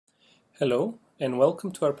Hello, and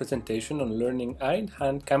welcome to our presentation on learning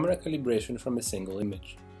eye-in-hand camera calibration from a single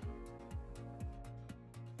image.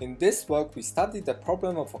 In this work, we studied the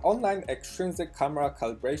problem of online extrinsic camera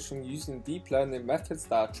calibration using deep learning methods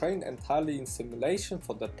that are trained entirely in simulation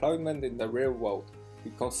for deployment in the real world.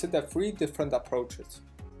 We consider three different approaches.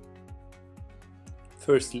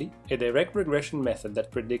 Firstly, a direct regression method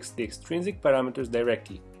that predicts the extrinsic parameters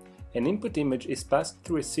directly. An input image is passed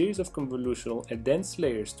through a series of convolutional and dense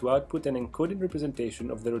layers to output an encoded representation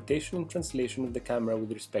of the rotation and translation of the camera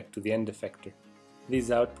with respect to the end effector.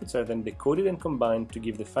 These outputs are then decoded and combined to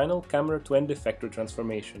give the final camera-to-end effector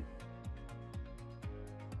transformation.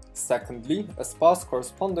 Secondly, a sparse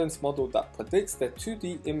correspondence model that predicts the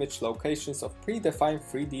 2D image locations of predefined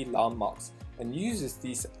 3D landmarks and uses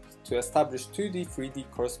these to establish 2D-3D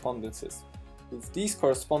correspondences. With these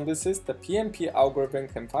correspondences, the PMP algorithm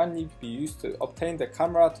can finally be used to obtain the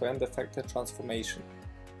camera-to-end effector transformation.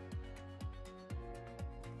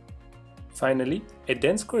 Finally, a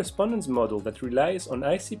dense correspondence model that relies on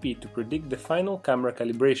ICP to predict the final camera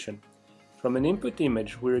calibration. From an input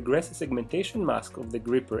image, we regress a segmentation mask of the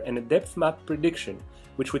gripper and a depth map prediction,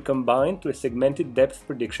 which we combine to a segmented depth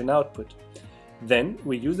prediction output. Then,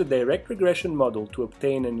 we use a direct regression model to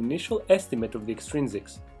obtain an initial estimate of the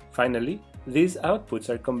extrinsics. Finally, these outputs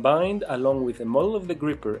are combined along with a model of the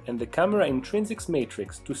gripper and the camera intrinsics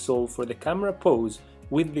matrix to solve for the camera pose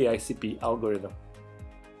with the ICP algorithm.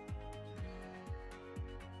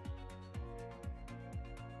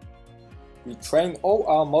 We train all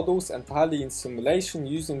our models entirely in simulation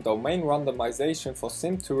using domain randomization for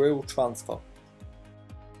sim-to-real transfer.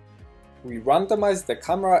 We randomize the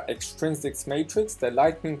camera extrinsics matrix, the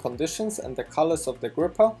lighting conditions and the colors of the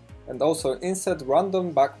gripper, and also insert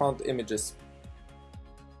random background images.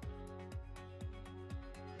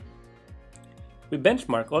 We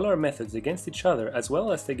benchmark all our methods against each other as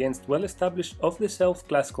well as against well-established off-the-shelf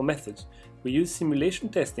classical methods. We use simulation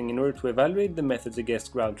testing in order to evaluate the methods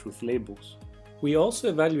against ground truth labels. We also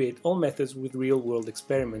evaluate all methods with real-world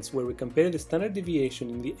experiments where we compare the standard deviation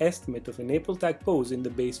in the estimate of an April tag pose in the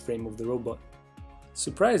base frame of the robot.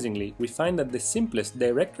 Surprisingly, we find that the simplest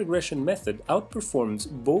direct regression method outperforms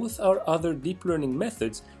both our other deep learning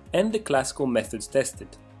methods and the classical methods tested.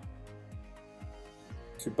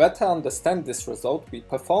 To better understand this result, we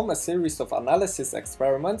perform a series of analysis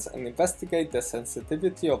experiments and investigate the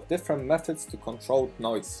sensitivity of different methods to controlled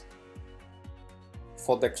noise.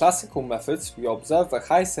 For the classical methods, we observe a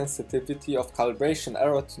high sensitivity of calibration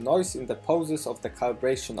error to noise in the poses of the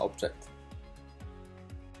calibration object.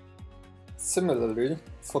 Similarly,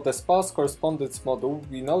 for the sparse correspondence model,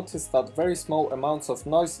 we notice that very small amounts of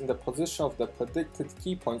noise in the position of the predicted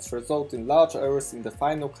keypoints result in large errors in the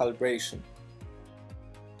final calibration.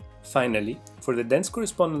 Finally, for the dense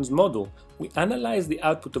correspondence model, we analyze the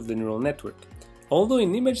output of the neural network. Although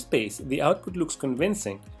in image space the output looks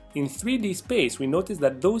convincing, in 3D space we notice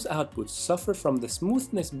that those outputs suffer from the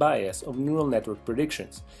smoothness bias of neural network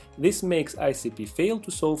predictions. This makes ICP fail to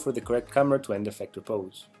solve for the correct camera-to-end effector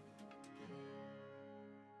pose.